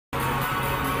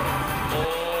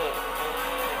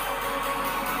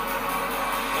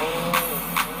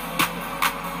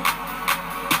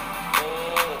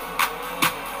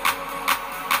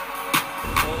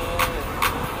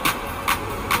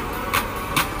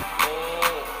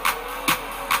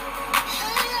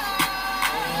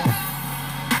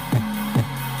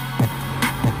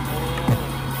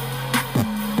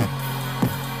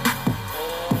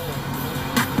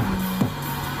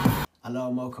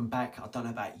I don't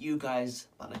know about you guys,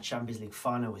 but the Champions League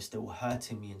final is still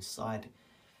hurting me inside.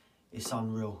 It's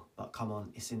unreal, but come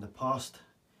on, it's in the past.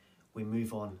 We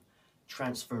move on.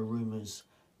 Transfer rumours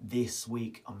this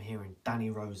week. I'm hearing Danny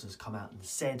Rose has come out and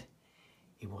said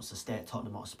he wants to stay at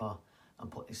Tottenham Hotspur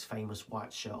and put this famous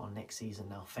white shirt on next season.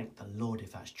 Now, thank the Lord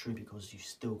if that's true, because you've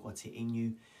still got it in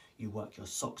you. You work your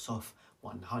socks off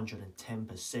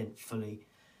 110% fully.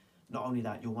 Not only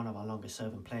that, you're one of our longest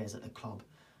serving players at the club.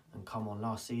 And come on,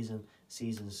 last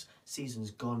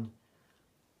season's gone.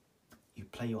 You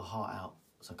play your heart out.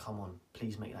 So come on,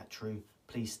 please make that true.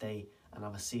 Please stay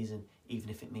another season, even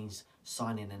if it means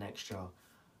signing an extra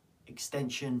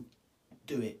extension.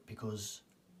 Do it, because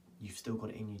you've still got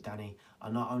it in you, Danny.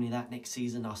 And not only that, next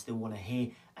season I still want to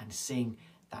hear and sing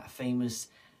that famous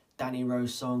Danny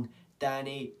Rose song,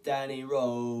 Danny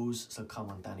Rose. So come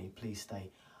on, Danny, please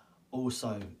stay.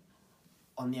 Also,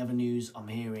 on the other news, I'm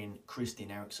hearing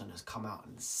Christian Eriksen has come out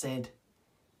and said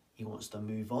he wants to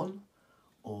move on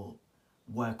or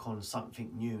work on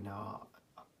something new. Now,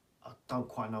 I don't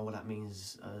quite know what that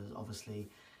means. Obviously,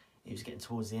 he was getting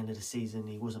towards the end of the season.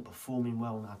 He wasn't performing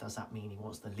well. Now, does that mean he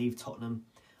wants to leave Tottenham?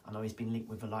 I know he's been linked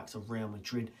with the likes of Real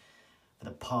Madrid for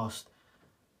the past,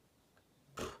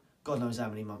 God knows how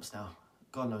many months now.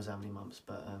 God knows how many months.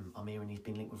 But I'm hearing he's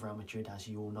been linked with Real Madrid, as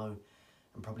you all know,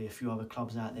 and probably a few other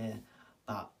clubs out there.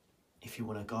 But if you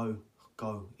want to go,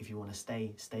 go. If you want to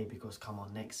stay, stay. Because come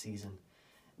on, next season,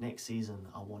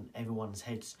 I want everyone's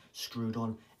heads screwed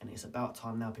on, and it's about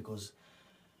time now, because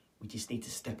we just need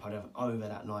to step over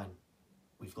that line.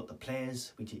 We've got the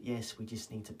players. We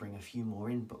just need to bring a few more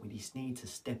in, but we just need to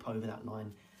step over that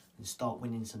line and start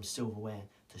winning some silverware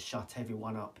to shut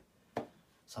everyone up.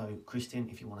 So, Christian,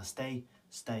 if you want to stay,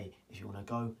 stay. If you want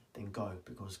to go, then go.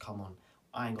 Because come on,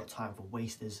 I ain't got time for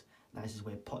wasters. Now this is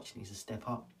where Poch needs to step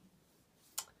up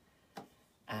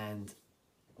and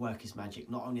work his magic.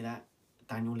 Not only that,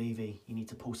 Daniel Levy, you need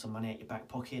to pull some money out your back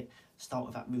pocket. Start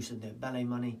with that Moussa Dembele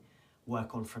money.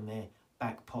 Work on from there.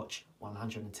 Back Poch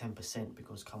 110%,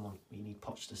 because come on, we need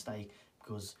Poch to stay,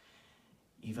 because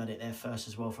you've heard it there first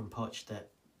as well from Poch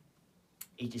that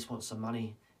he just wants some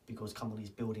money, because come on, he's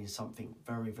building something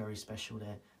very, very special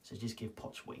there. So just give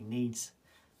Poch what he needs.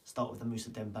 Start with the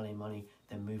Moussa Dembele money,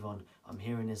 then move on. I'm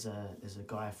hearing there's a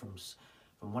guy from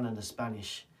one of the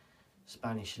Spanish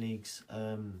leagues.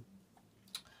 I've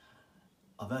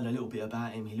heard a little bit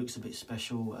about him. He looks a bit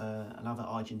special. Another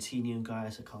Argentinian guy.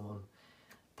 So come on,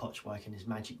 Poch working his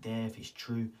magic there. If it's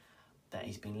true that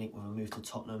he's been linked with a move to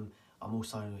Tottenham. I'm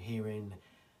also hearing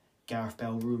Gareth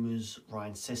Bale rumours,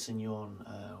 Ryan Sessegnon,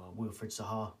 Wilfried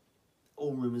Zaha.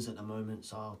 All rumours at the moment,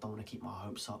 so I don't want to keep my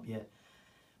hopes up yet.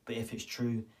 But if it's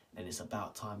true, then it's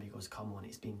about time, because come on,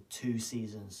 it's been 2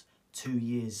 seasons, 2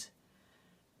 years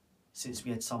since we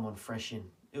had someone fresh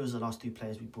in. It was the last 2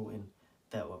 players we brought in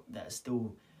that are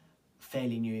still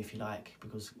fairly new, if you like,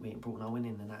 because we ain't brought no one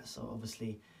in and that. So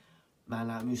obviously, man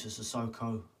like Moussa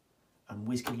Sissoko and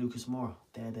Wizkid Lucas Moura,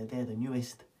 they're the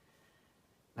newest.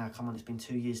 Now come on, it's been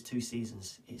 2 years, 2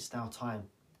 seasons. It's now time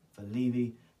for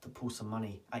Levy to pull some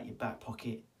money out your back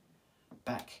pocket,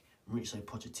 back Mauricio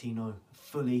Pochettino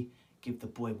fully, give the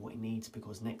boy what he needs,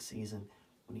 because next season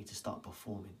we need to start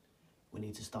performing. We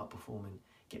need to start performing,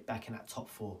 get back in that top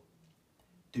 4,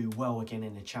 do well again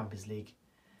in the Champions League,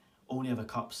 all the other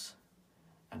cups,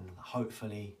 and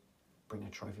hopefully bring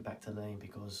a trophy back to the name,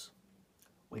 because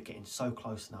we're getting so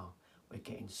close now. We're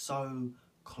getting so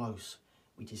close.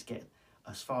 We just get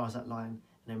as far as that line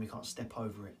and then we can't step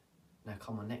over it. Now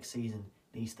come on, next season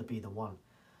needs to be the one.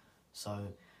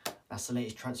 So that's the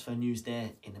latest transfer news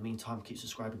there. In the meantime, keep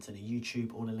subscribing to the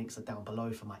YouTube. All the links are down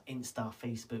below for my Insta,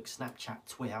 Facebook, Snapchat,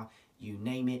 Twitter, you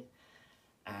name it.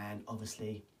 And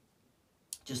obviously,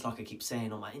 just like I keep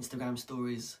saying on my Instagram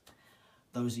stories,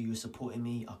 those of you who are supporting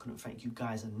me, I couldn't thank you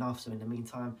guys enough. So in the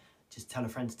meantime, just tell a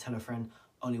friend to tell a friend.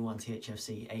 Only one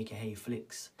THFC, aka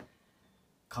Flicks.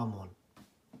 Come on.